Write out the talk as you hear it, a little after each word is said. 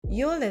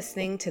You're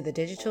listening to The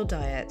Digital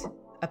Diet,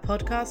 a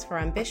podcast for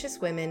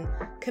ambitious women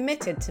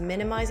committed to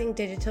minimizing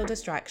digital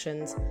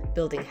distractions,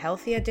 building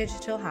healthier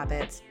digital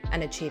habits,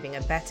 and achieving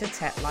a better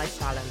tech life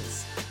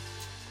balance.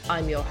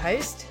 I'm your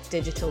host,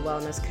 digital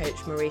wellness coach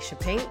Marisha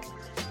Pink,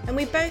 and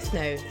we both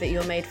know that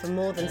you're made for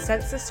more than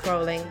senseless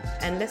scrolling,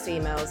 endless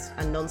emails,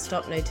 and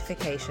non-stop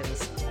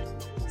notifications.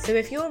 So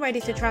if you're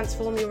ready to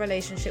transform your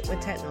relationship with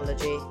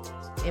technology,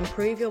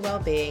 improve your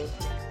well-being,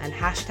 and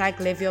hashtag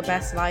live your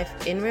best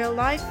life in real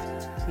life,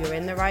 you're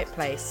in the right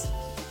place.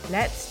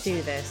 Let's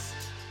do this.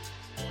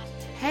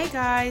 Hey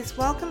guys,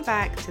 welcome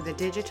back to the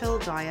Digital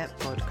Diet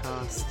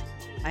Podcast.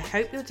 I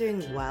hope you're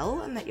doing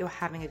well and that you're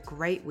having a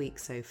great week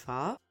so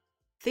far.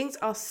 Things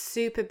are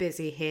super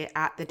busy here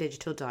at the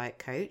Digital Diet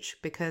Coach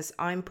because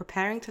I'm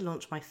preparing to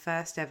launch my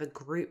first ever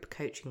group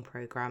coaching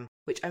program,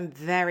 which I'm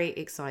very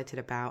excited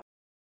about.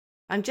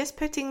 I'm just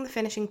putting the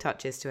finishing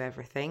touches to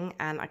everything,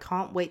 and I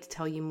can't wait to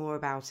tell you more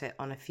about it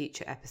on a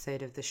future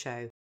episode of the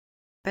show.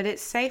 But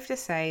it's safe to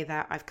say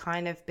that I've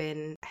kind of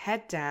been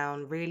head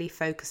down, really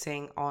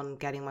focusing on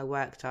getting my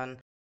work done,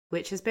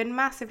 which has been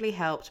massively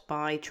helped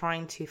by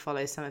trying to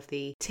follow some of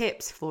the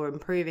tips for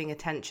improving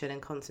attention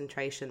and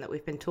concentration that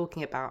we've been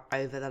talking about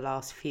over the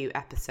last few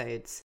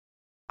episodes.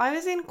 I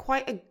was in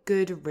quite a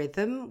good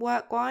rhythm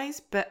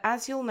work-wise, but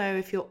as you'll know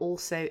if you're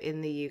also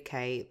in the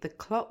UK, the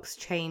clocks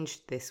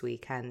changed this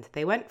weekend.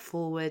 They went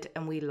forward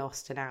and we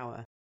lost an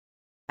hour.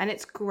 And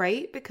it's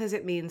great because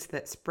it means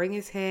that spring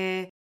is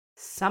here,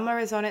 summer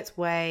is on its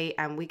way,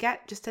 and we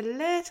get just a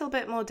little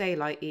bit more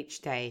daylight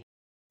each day.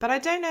 But I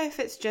don't know if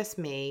it's just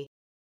me.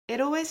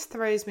 It always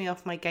throws me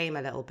off my game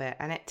a little bit,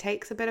 and it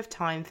takes a bit of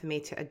time for me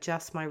to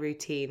adjust my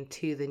routine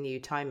to the new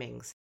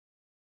timings.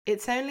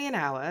 It's only an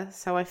hour,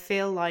 so I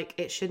feel like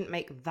it shouldn't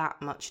make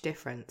that much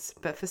difference,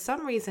 but for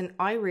some reason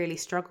I really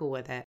struggle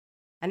with it,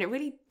 and it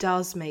really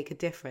does make a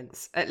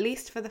difference, at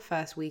least for the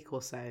first week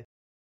or so.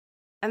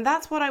 And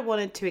that's what I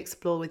wanted to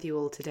explore with you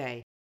all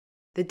today.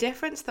 The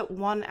difference that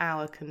 1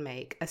 hour can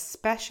make,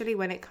 especially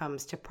when it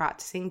comes to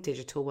practicing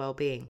digital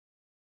well-being.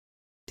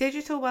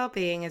 Digital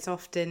well-being is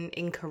often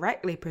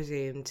incorrectly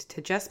presumed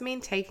to just mean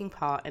taking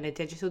part in a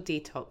digital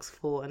detox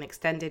for an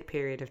extended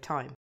period of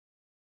time.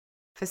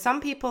 For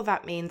some people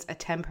that means a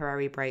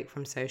temporary break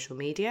from social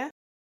media,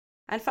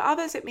 and for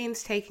others it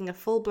means taking a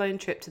full-blown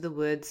trip to the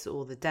woods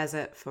or the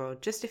desert for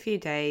just a few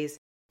days,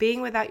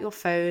 being without your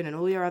phone and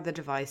all your other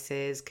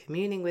devices,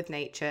 communing with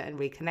nature and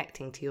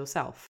reconnecting to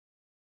yourself.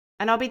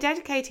 And I'll be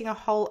dedicating a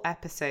whole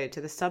episode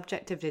to the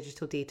subject of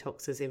digital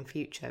detoxes in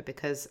future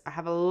because I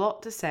have a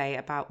lot to say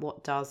about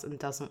what does and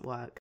doesn't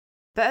work.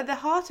 But at the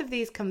heart of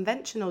these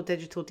conventional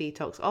digital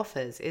detox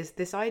offers is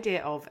this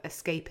idea of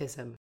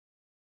escapism.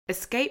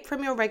 Escape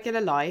from your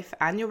regular life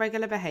and your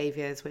regular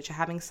behaviours which are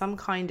having some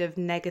kind of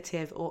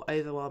negative or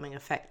overwhelming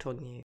effect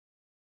on you.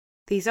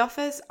 These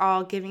offers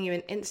are giving you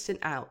an instant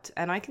out,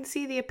 and I can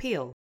see the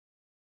appeal.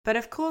 But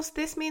of course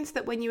this means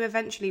that when you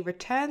eventually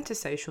return to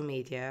social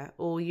media,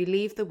 or you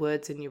leave the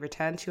woods and you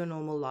return to your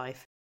normal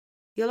life,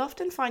 you'll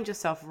often find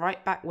yourself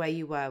right back where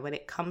you were when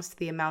it comes to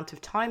the amount of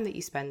time that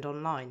you spend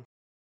online,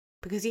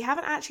 because you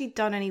haven't actually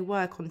done any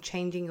work on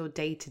changing your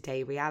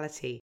day-to-day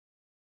reality.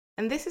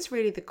 And this is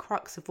really the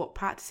crux of what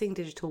practicing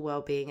digital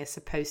well-being is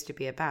supposed to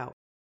be about.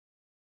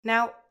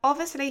 Now,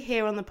 obviously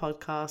here on the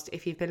podcast,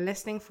 if you've been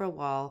listening for a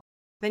while,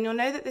 then you'll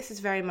know that this is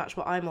very much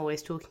what I'm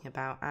always talking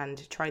about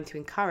and trying to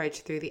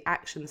encourage through the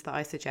actions that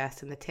I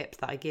suggest and the tips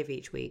that I give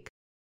each week.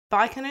 But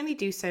I can only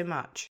do so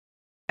much.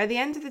 At the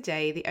end of the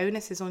day, the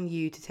onus is on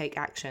you to take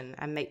action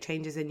and make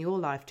changes in your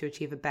life to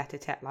achieve a better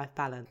tech-life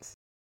balance.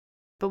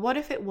 But what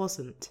if it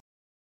wasn't?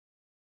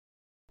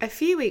 A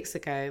few weeks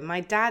ago, my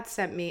dad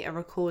sent me a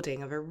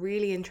recording of a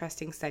really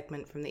interesting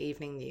segment from the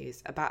evening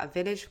news about a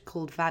village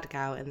called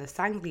Vadgaon in the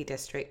Sangli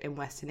district in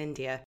Western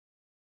India.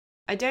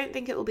 I don't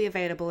think it will be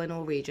available in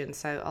all regions,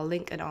 so I'll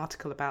link an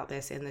article about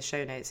this in the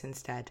show notes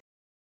instead.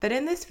 But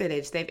in this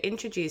village, they've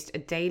introduced a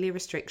daily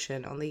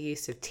restriction on the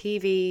use of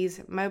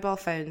TVs, mobile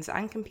phones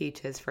and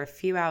computers for a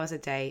few hours a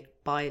day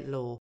by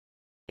law.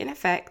 In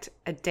effect,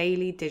 a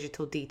daily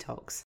digital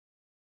detox.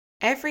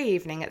 Every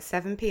evening at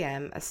 7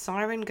 p.m, a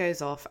siren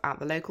goes off at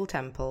the local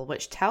temple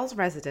which tells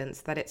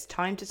residents that it's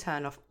time to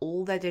turn off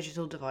all their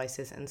digital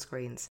devices and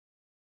screens.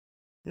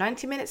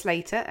 90 minutes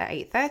later at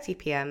 8:30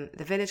 p.m,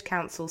 the village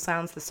council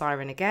sounds the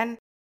siren again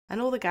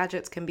and all the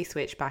gadgets can be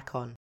switched back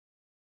on.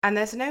 And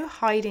there's no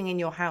hiding in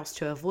your house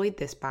to avoid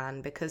this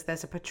ban because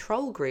there's a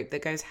patrol group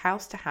that goes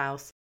house to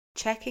house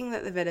checking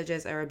that the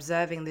villagers are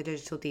observing the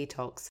digital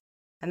detox,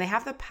 and they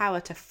have the power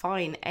to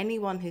fine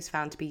anyone who's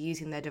found to be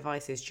using their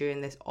devices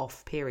during this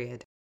off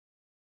period.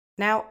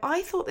 Now,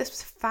 I thought this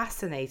was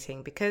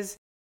fascinating because,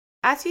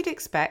 as you'd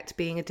expect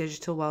being a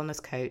digital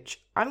wellness coach,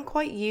 I'm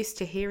quite used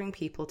to hearing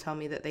people tell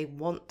me that they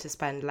want to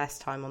spend less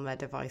time on their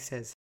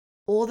devices,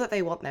 or that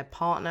they want their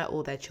partner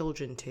or their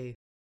children to,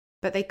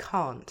 but they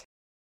can't.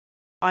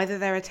 Either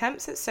their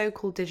attempts at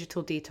so-called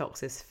digital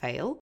detoxes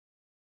fail,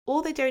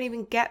 or they don't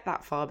even get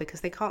that far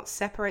because they can't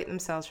separate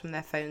themselves from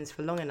their phones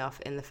for long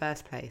enough in the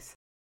first place.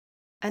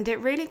 And it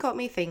really got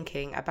me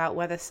thinking about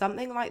whether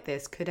something like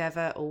this could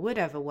ever or would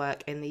ever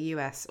work in the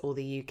US or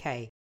the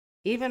UK,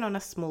 even on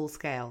a small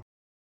scale.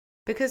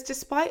 Because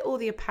despite all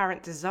the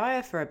apparent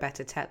desire for a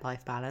better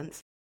tech-life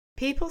balance,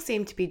 people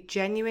seem to be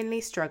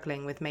genuinely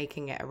struggling with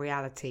making it a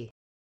reality.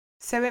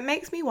 So it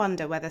makes me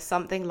wonder whether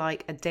something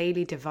like a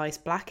daily device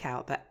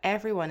blackout that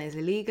everyone is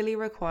legally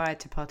required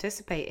to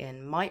participate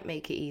in might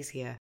make it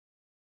easier.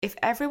 If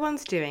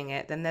everyone's doing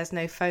it, then there's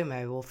no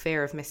FOMO or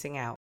fear of missing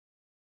out,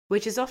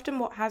 which is often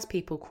what has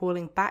people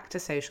crawling back to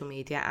social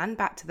media and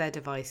back to their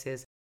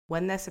devices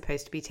when they're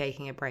supposed to be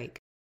taking a break.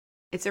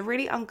 It's a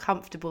really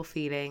uncomfortable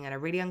feeling and a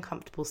really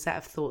uncomfortable set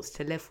of thoughts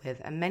to live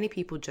with, and many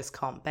people just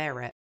can't bear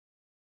it.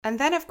 And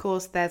then, of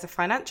course, there's a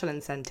financial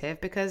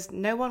incentive because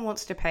no one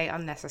wants to pay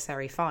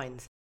unnecessary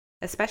fines,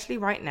 especially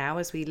right now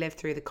as we live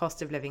through the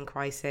cost of living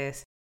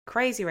crisis,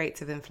 crazy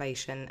rates of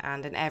inflation,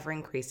 and an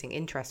ever-increasing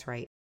interest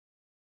rate.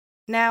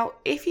 Now,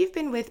 if you've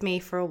been with me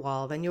for a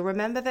while, then you'll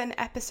remember that in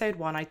episode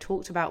 1 I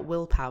talked about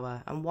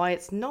willpower and why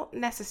it's not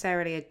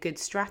necessarily a good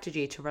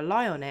strategy to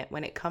rely on it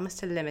when it comes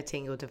to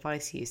limiting your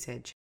device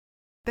usage.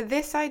 But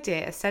this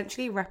idea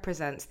essentially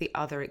represents the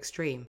other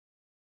extreme,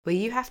 where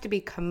you have to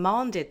be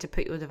commanded to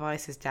put your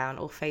devices down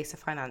or face a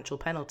financial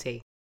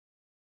penalty.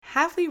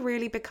 Have we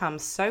really become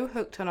so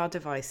hooked on our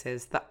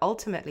devices that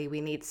ultimately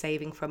we need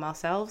saving from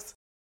ourselves?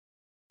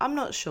 I'm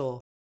not sure.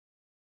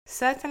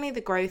 Certainly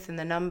the growth in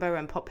the number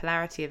and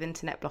popularity of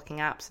internet blocking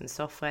apps and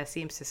software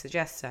seems to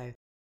suggest so,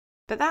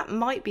 but that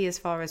might be as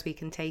far as we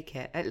can take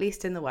it, at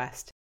least in the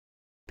West,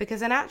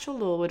 because an actual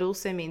law would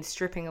also mean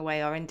stripping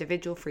away our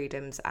individual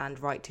freedoms and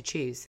right to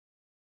choose.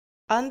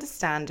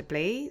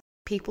 Understandably,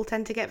 people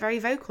tend to get very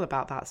vocal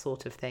about that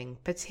sort of thing,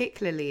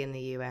 particularly in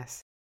the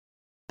US.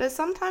 But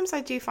sometimes I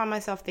do find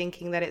myself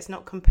thinking that it's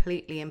not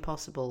completely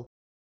impossible,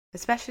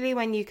 especially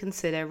when you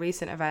consider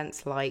recent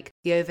events like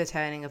the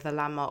overturning of the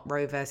landmark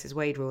Roe v.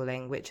 Wade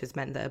ruling, which has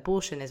meant that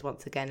abortion is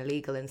once again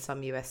illegal in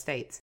some US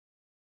states.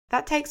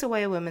 That takes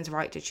away a woman's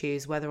right to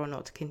choose whether or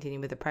not to continue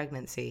with a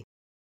pregnancy.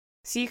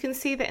 So you can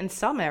see that in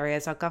some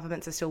areas our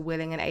governments are still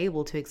willing and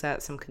able to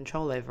exert some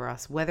control over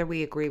us, whether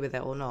we agree with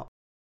it or not.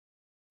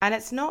 And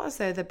it's not as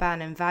though the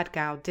ban in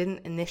Vadgau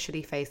didn't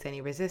initially face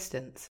any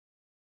resistance.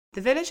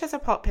 The village has a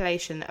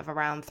population of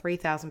around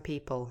 3,000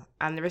 people,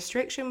 and the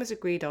restriction was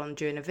agreed on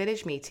during a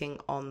village meeting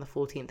on the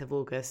 14th of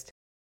August,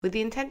 with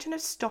the intention of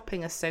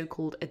stopping a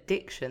so-called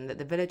addiction that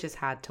the villagers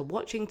had to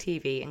watching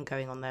TV and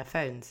going on their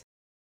phones.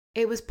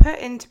 It was put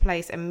into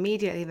place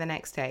immediately the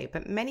next day,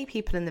 but many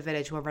people in the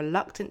village were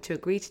reluctant to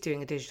agree to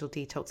doing a digital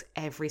detox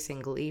every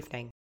single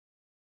evening.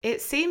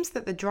 It seems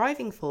that the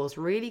driving force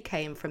really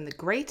came from the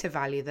greater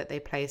value that they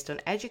placed on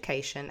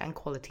education and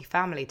quality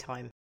family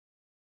time.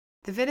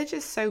 The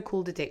village's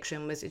so-called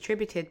addiction was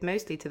attributed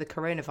mostly to the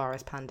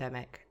coronavirus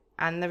pandemic,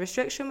 and the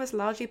restriction was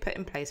largely put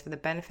in place for the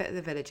benefit of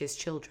the village's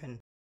children.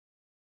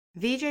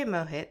 Vijay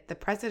Mohit, the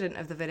president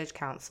of the village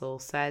council,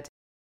 said,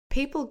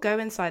 "People go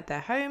inside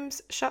their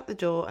homes, shut the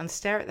door and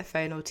stare at the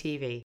phone or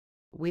TV.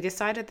 We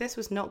decided this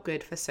was not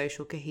good for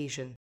social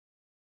cohesion."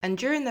 And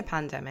during the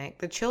pandemic,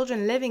 the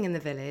children living in the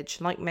village,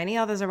 like many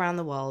others around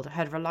the world,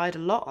 had relied a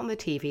lot on the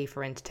TV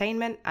for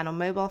entertainment and on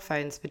mobile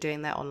phones for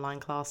doing their online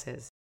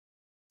classes.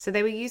 So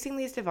they were using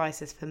these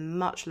devices for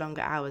much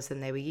longer hours than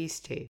they were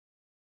used to.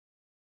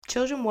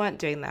 Children weren't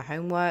doing their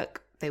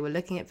homework, they were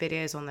looking at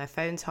videos on their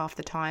phones half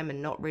the time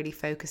and not really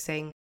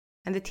focusing,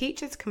 and the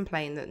teachers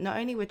complained that not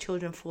only were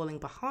children falling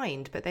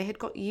behind, but they had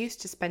got used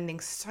to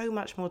spending so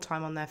much more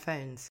time on their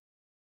phones.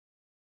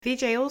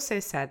 Vijay also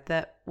said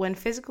that when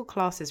physical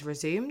classes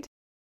resumed,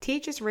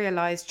 teachers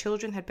realised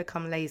children had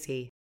become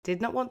lazy,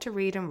 did not want to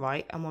read and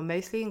write, and were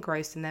mostly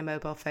engrossed in their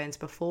mobile phones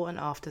before and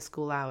after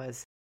school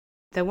hours.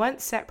 There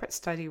weren't separate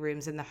study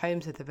rooms in the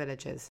homes of the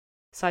villagers,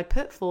 so I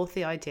put forth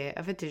the idea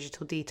of a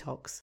digital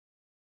detox.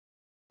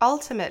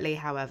 Ultimately,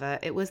 however,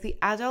 it was the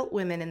adult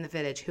women in the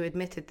village who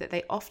admitted that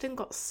they often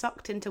got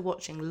sucked into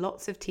watching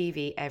lots of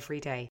TV every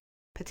day,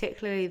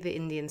 particularly the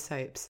Indian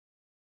soaps,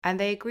 and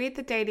they agreed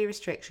the daily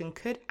restriction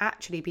could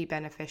actually be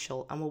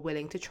beneficial and were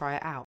willing to try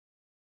it out.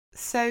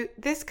 So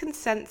this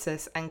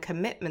consensus and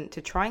commitment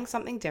to trying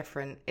something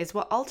different is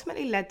what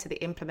ultimately led to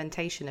the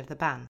implementation of the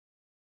ban.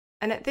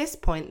 And at this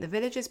point, the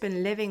village has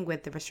been living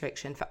with the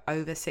restriction for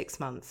over 6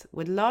 months,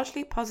 with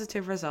largely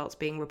positive results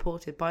being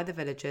reported by the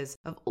villagers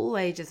of all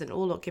ages and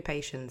all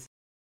occupations.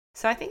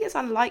 So I think it's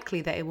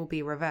unlikely that it will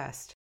be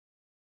reversed.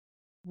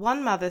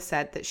 One mother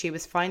said that she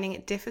was finding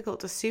it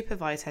difficult to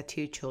supervise her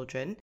 2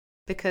 children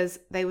because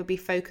they would be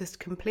focused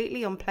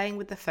completely on playing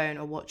with the phone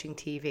or watching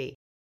TV.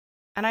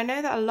 And I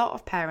know that a lot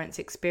of parents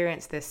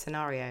experience this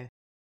scenario.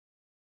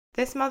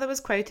 This mother was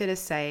quoted as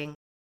saying,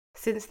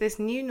 "Since this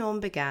new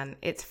norm began,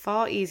 it's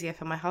far easier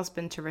for my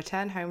husband to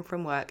return home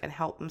from work and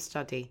help them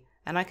study,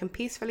 and I can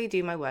peacefully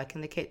do my work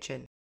in the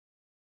kitchen."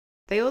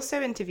 They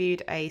also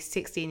interviewed a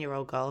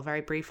 16-year-old girl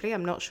very briefly.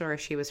 I'm not sure if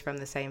she was from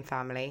the same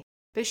family,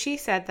 but she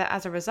said that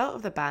as a result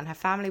of the ban, her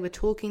family were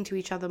talking to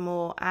each other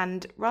more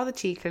and, rather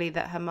cheekily,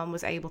 that her mum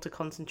was able to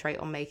concentrate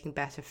on making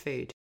better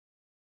food.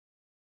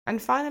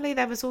 And finally,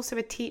 there was also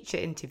a teacher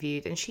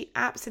interviewed, and she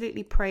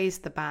absolutely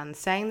praised the ban,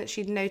 saying that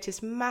she'd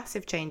noticed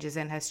massive changes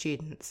in her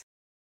students.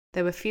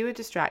 There were fewer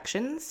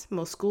distractions,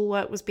 more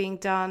schoolwork was being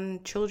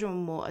done, children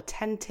were more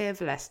attentive,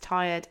 less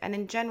tired, and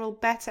in general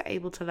better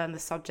able to learn the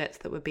subjects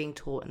that were being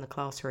taught in the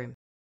classroom.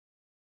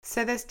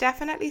 So there's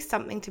definitely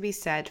something to be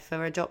said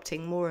for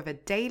adopting more of a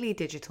daily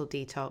digital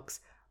detox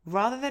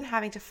rather than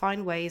having to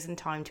find ways and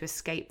time to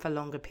escape for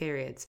longer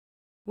periods,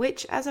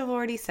 which, as I've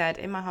already said,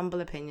 in my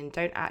humble opinion,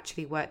 don't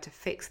actually work to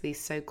fix these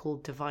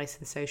so-called device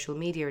and social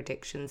media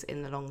addictions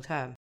in the long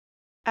term.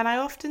 And I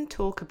often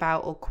talk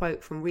about or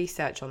quote from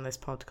research on this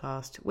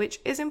podcast, which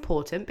is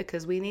important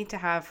because we need to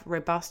have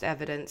robust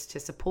evidence to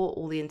support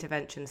all the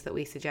interventions that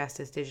we suggest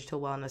as digital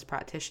wellness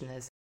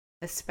practitioners,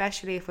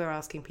 especially if we're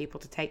asking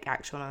people to take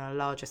action on a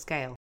larger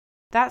scale.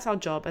 That's our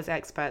job as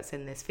experts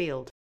in this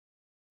field.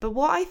 But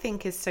what I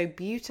think is so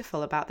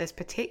beautiful about this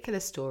particular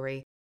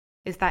story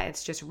is that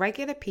it's just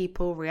regular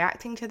people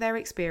reacting to their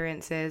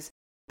experiences,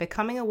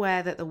 becoming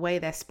aware that the way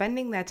they're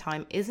spending their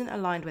time isn't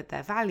aligned with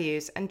their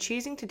values, and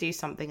choosing to do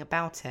something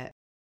about it.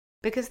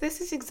 Because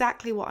this is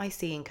exactly what I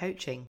see in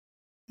coaching.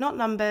 Not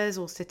numbers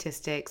or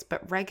statistics,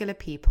 but regular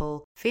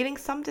people feeling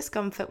some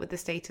discomfort with the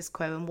status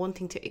quo and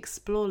wanting to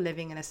explore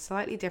living in a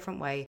slightly different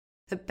way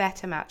that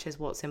better matches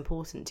what's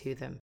important to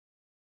them.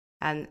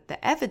 And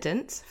the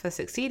evidence for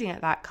succeeding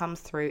at that comes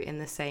through in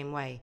the same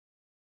way.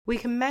 We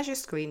can measure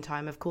screen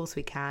time, of course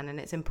we can, and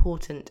it's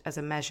important as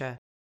a measure.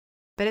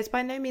 But it's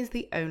by no means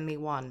the only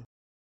one.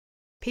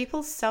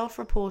 People's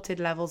self-reported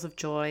levels of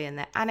joy and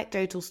their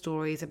anecdotal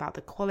stories about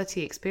the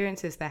quality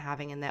experiences they're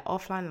having in their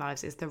offline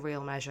lives is the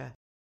real measure.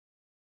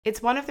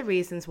 It's one of the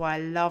reasons why I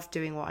love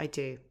doing what I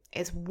do.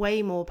 It's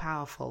way more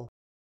powerful.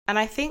 And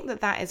I think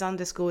that is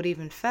underscored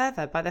even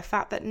further by the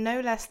fact that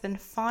no less than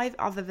 5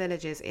 other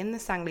villages in the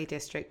Sangli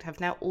district have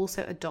now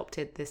also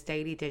adopted this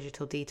daily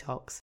digital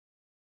detox.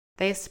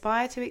 They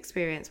aspire to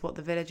experience what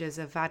the villagers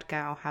of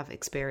Vadgao have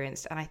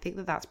experienced, and I think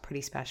that that's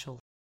pretty special.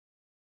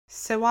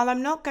 So while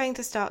I'm not going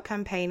to start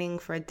campaigning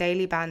for a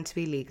daily ban to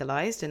be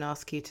legalised and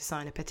ask you to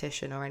sign a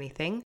petition or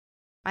anything,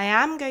 I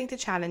am going to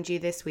challenge you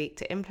this week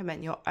to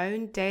implement your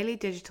own daily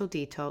digital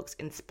detox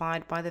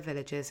inspired by the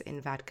villagers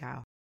in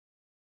Vadgao.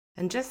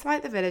 And just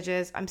like the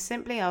villagers, I'm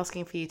simply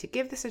asking for you to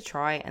give this a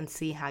try and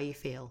see how you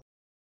feel.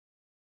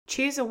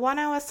 Choose a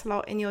 1-hour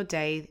slot in your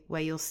day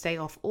where you'll stay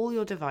off all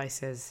your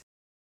devices.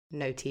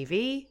 No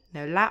TV,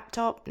 no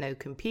laptop, no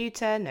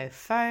computer, no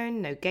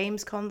phone, no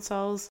games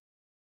consoles.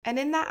 And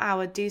in that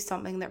hour, do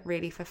something that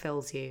really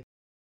fulfills you.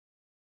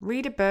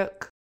 Read a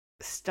book,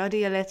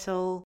 study a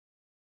little,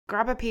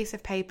 grab a piece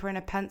of paper and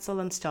a pencil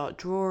and start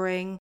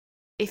drawing.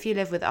 If you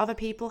live with other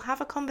people,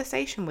 have a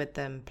conversation with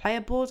them, play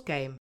a board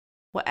game.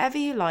 Whatever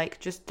you like,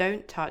 just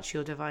don't touch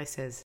your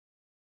devices.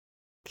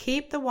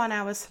 Keep the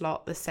 1-hour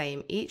slot the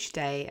same each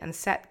day and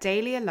set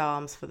daily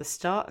alarms for the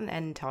start and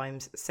end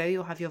times so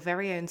you'll have your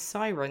very own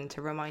siren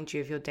to remind you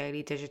of your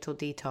daily digital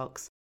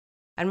detox.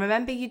 And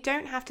remember, you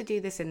don't have to do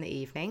this in the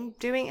evening.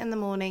 Doing it in the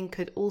morning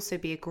could also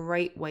be a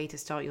great way to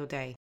start your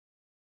day.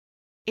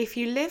 If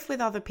you live with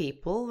other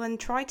people, then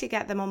try to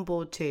get them on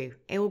board too.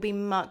 It will be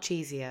much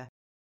easier.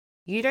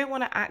 You don't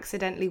want to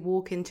accidentally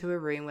walk into a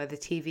room where the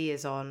TV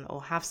is on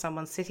or have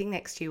someone sitting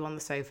next to you on the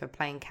sofa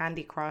playing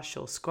Candy Crush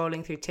or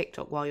scrolling through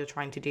TikTok while you're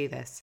trying to do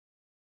this.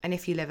 And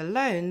if you live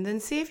alone, then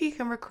see if you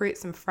can recruit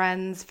some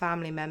friends,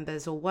 family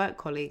members or work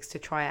colleagues to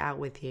try it out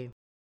with you.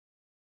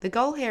 The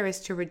goal here is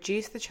to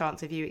reduce the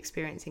chance of you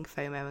experiencing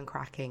FOMO and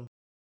cracking.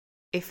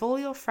 If all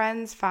your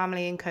friends,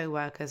 family and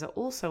co-workers are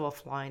also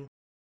offline,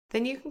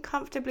 then you can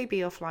comfortably be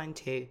offline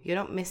too. You're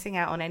not missing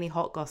out on any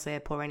hot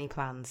gossip or any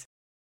plans.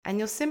 And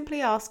you're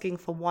simply asking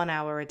for 1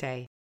 hour a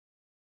day.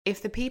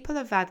 If the people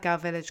of Vadgao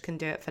village can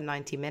do it for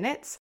 90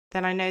 minutes,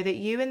 then I know that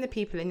you and the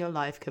people in your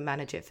life can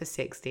manage it for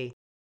 60.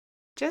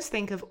 Just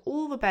think of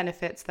all the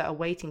benefits that are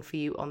waiting for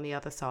you on the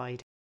other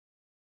side.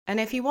 And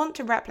if you want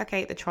to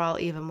replicate the trial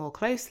even more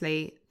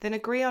closely, then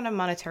agree on a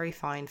monetary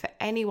fine for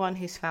anyone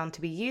who's found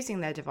to be using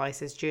their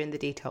devices during the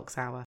detox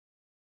hour.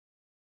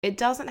 It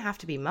doesn't have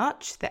to be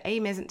much. The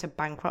aim isn't to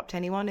bankrupt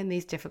anyone in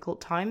these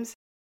difficult times.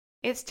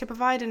 It's to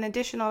provide an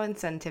additional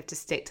incentive to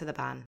stick to the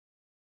ban.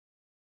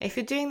 If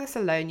you're doing this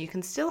alone, you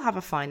can still have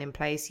a fine in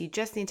place. You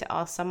just need to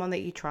ask someone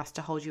that you trust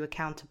to hold you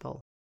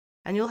accountable.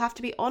 And you'll have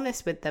to be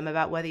honest with them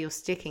about whether you're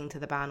sticking to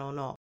the ban or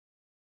not.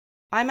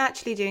 I'm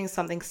actually doing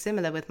something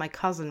similar with my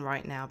cousin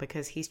right now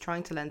because he's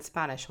trying to learn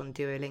Spanish on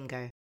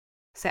Duolingo.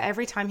 So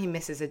every time he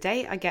misses a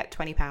day, I get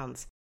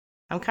 £20.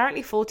 I'm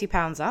currently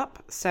 £40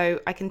 up, so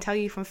I can tell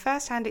you from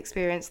first-hand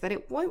experience that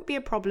it won't be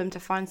a problem to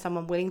find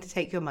someone willing to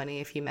take your money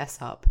if you mess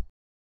up.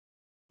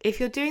 If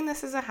you're doing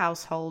this as a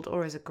household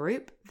or as a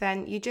group,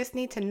 then you just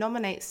need to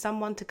nominate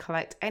someone to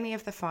collect any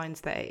of the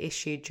fines that are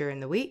issued during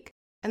the week,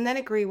 and then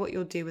agree what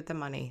you'll do with the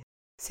money.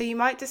 So you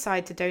might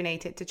decide to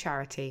donate it to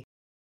charity.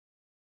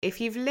 If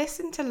you've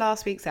listened to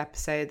last week's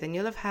episode, then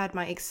you'll have heard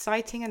my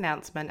exciting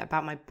announcement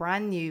about my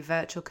brand new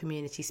virtual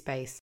community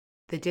space,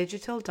 the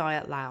Digital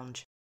Diet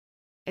Lounge.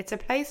 It's a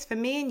place for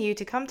me and you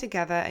to come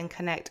together and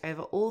connect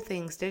over all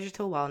things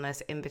digital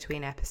wellness in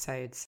between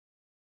episodes.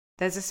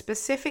 there's a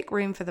specific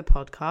room for the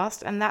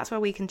podcast, and that's where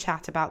we can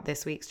chat about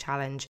this week's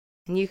challenge,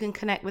 and you can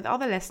connect with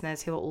other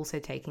listeners who are also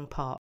taking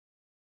part.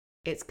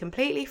 It's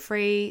completely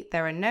free,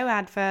 there are no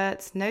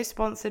adverts, no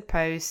sponsored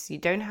posts, you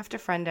don't have to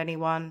friend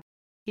anyone,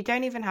 you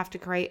don't even have to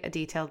create a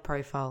detailed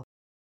profile.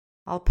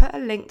 I'll put a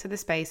link to the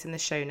space in the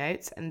show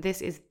notes, and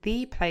this is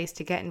the place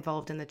to get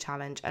involved in the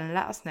challenge and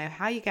let us know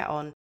how you get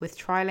on with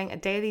trialing a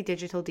daily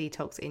digital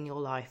detox in your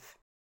life.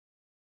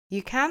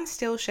 You can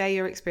still share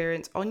your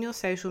experience on your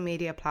social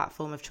media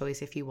platform of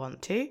choice if you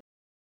want to.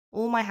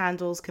 All my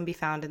handles can be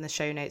found in the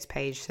show notes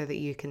page so that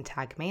you can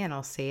tag me and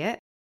I'll see it.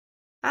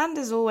 And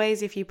as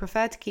always, if you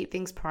prefer to keep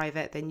things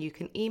private, then you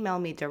can email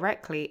me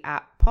directly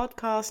at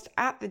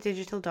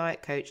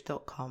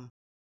podcast@thedigitaldietcoach.com.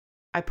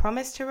 I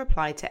promise to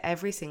reply to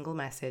every single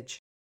message.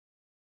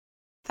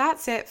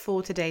 That's it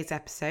for today's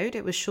episode.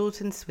 It was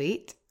short and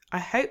sweet. I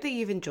hope that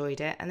you've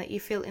enjoyed it and that you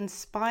feel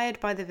inspired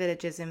by the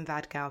villagers in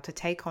Vadgao to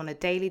take on a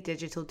daily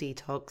digital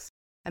detox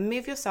and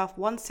move yourself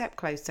one step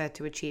closer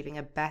to achieving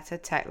a better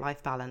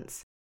tech-life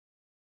balance.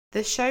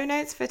 The show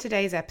notes for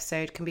today's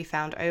episode can be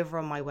found over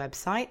on my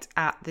website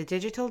at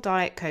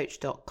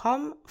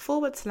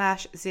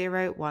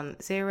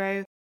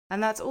thedigitaldietcoach.com/010,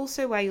 and that's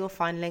also where you'll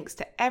find links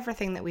to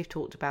everything that we've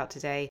talked about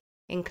today,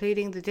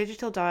 including the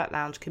Digital Diet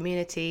Lounge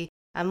community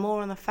and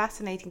more on the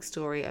fascinating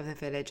story of the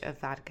village of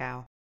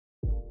Vadgao.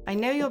 I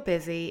know you're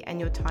busy and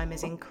your time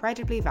is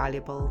incredibly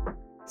valuable,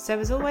 so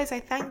as always I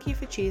thank you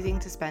for choosing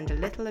to spend a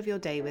little of your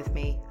day with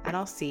me, and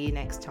I'll see you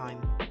next time.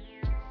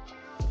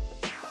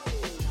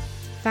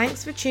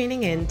 Thanks for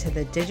tuning in to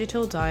the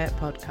Digital Diet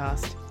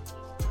Podcast.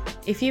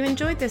 If you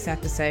enjoyed this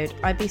episode,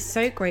 I'd be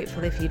so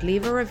grateful if you'd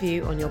leave a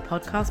review on your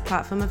podcast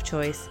platform of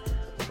choice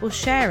or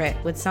share it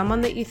with someone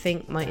that you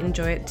think might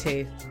enjoy it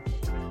too.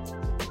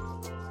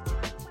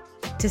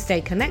 To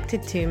stay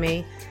connected to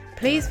me,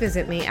 please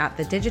visit me at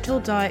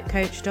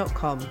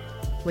thedigitaldietcoach.com,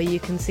 where you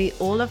can see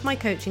all of my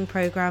coaching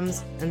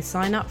programs and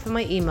sign up for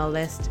my email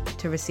list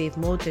to receive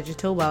more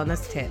digital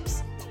wellness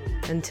tips.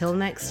 Until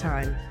next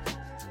time.